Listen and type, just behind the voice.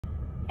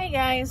Hey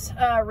guys,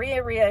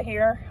 Rhea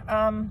here.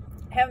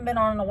 Haven't been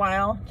on in a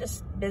while,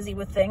 just busy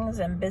with things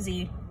and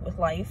busy with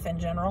life in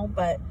general,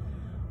 but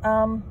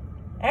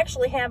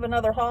actually have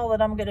another haul that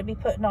I'm going to be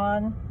putting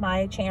on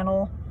my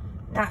channel.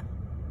 Not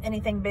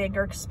anything big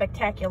or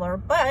spectacular,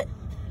 but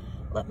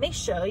let me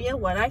show you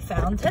what I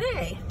found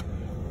today.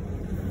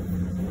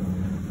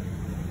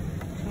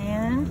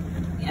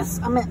 And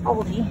yes, I'm at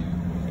Aldi.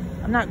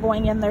 I'm not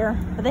going in there,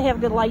 but they have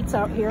good lights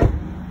out here.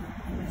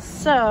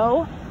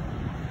 So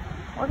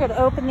we're going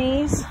to open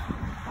these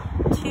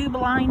 2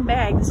 blind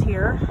bags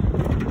here.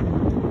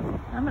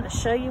 I'm going to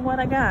show you what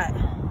I got.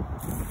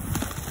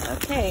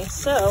 Okay,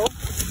 so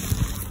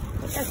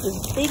we got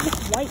this big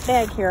white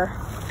bag here.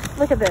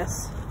 Look at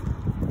this.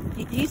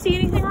 Do you see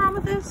anything wrong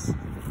with this?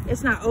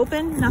 It's not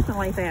open, nothing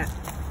like that.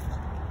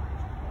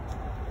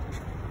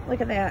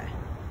 Look at that.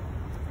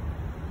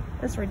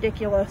 That's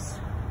ridiculous.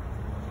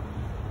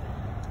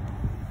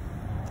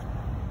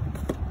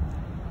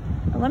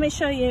 Now, let me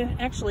show you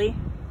actually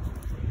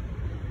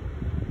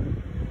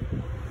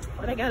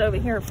what I got over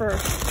here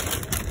first.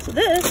 So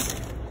this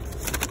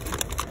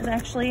is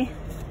actually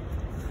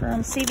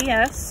from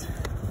CVS,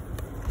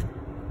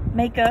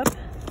 makeup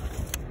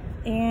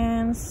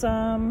and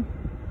some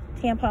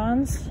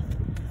tampons,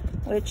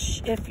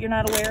 which if you're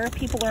not aware,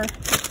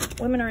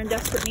 women are in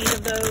desperate need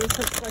of those.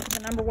 It's like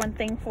the #1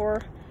 thing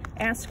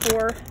asked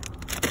for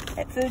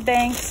at food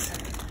banks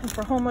and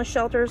for homeless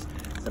shelters.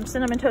 Some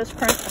Cinnamon Toast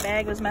Crunch, the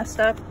bag was messed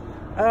up.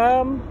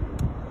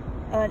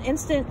 An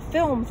instant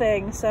film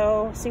thing,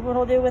 so see what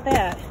I'll do with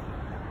that.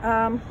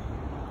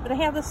 But I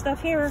have this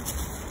stuff here.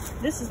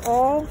 This is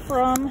all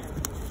from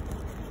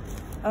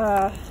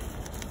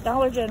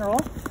Dollar General,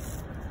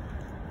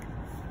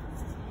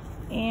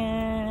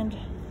 and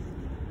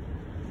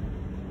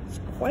it's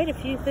quite a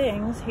few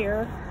things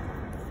here.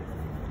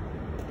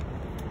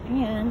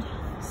 And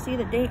see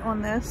the date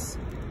on this,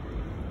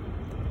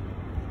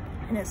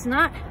 and it is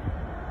not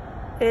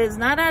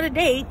out of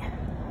date,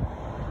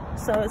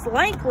 so it's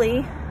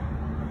likely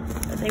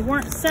that they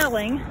weren't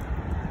selling,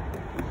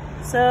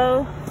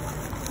 so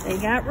they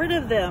got rid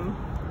of them.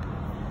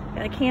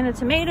 Got a can of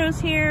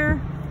tomatoes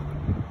here,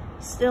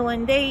 still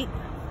in date.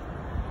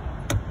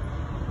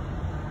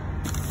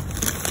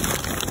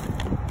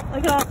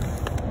 Look at all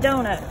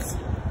donuts.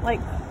 Like,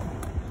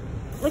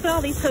 look at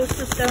all these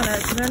Hostess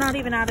donuts, and they're not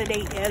even out of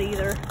date yet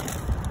either.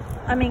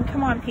 I mean,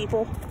 come on,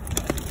 people.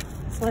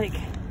 It's like,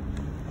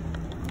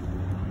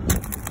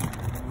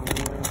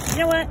 you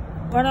know what?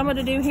 What I'm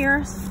gonna do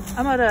here,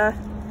 I'm gonna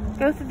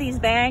go through these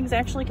bags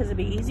actually, because it'd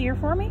be easier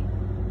for me.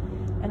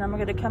 And I'm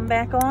gonna come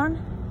back on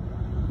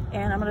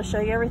and I'm gonna show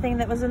you everything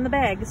that was in the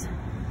bags.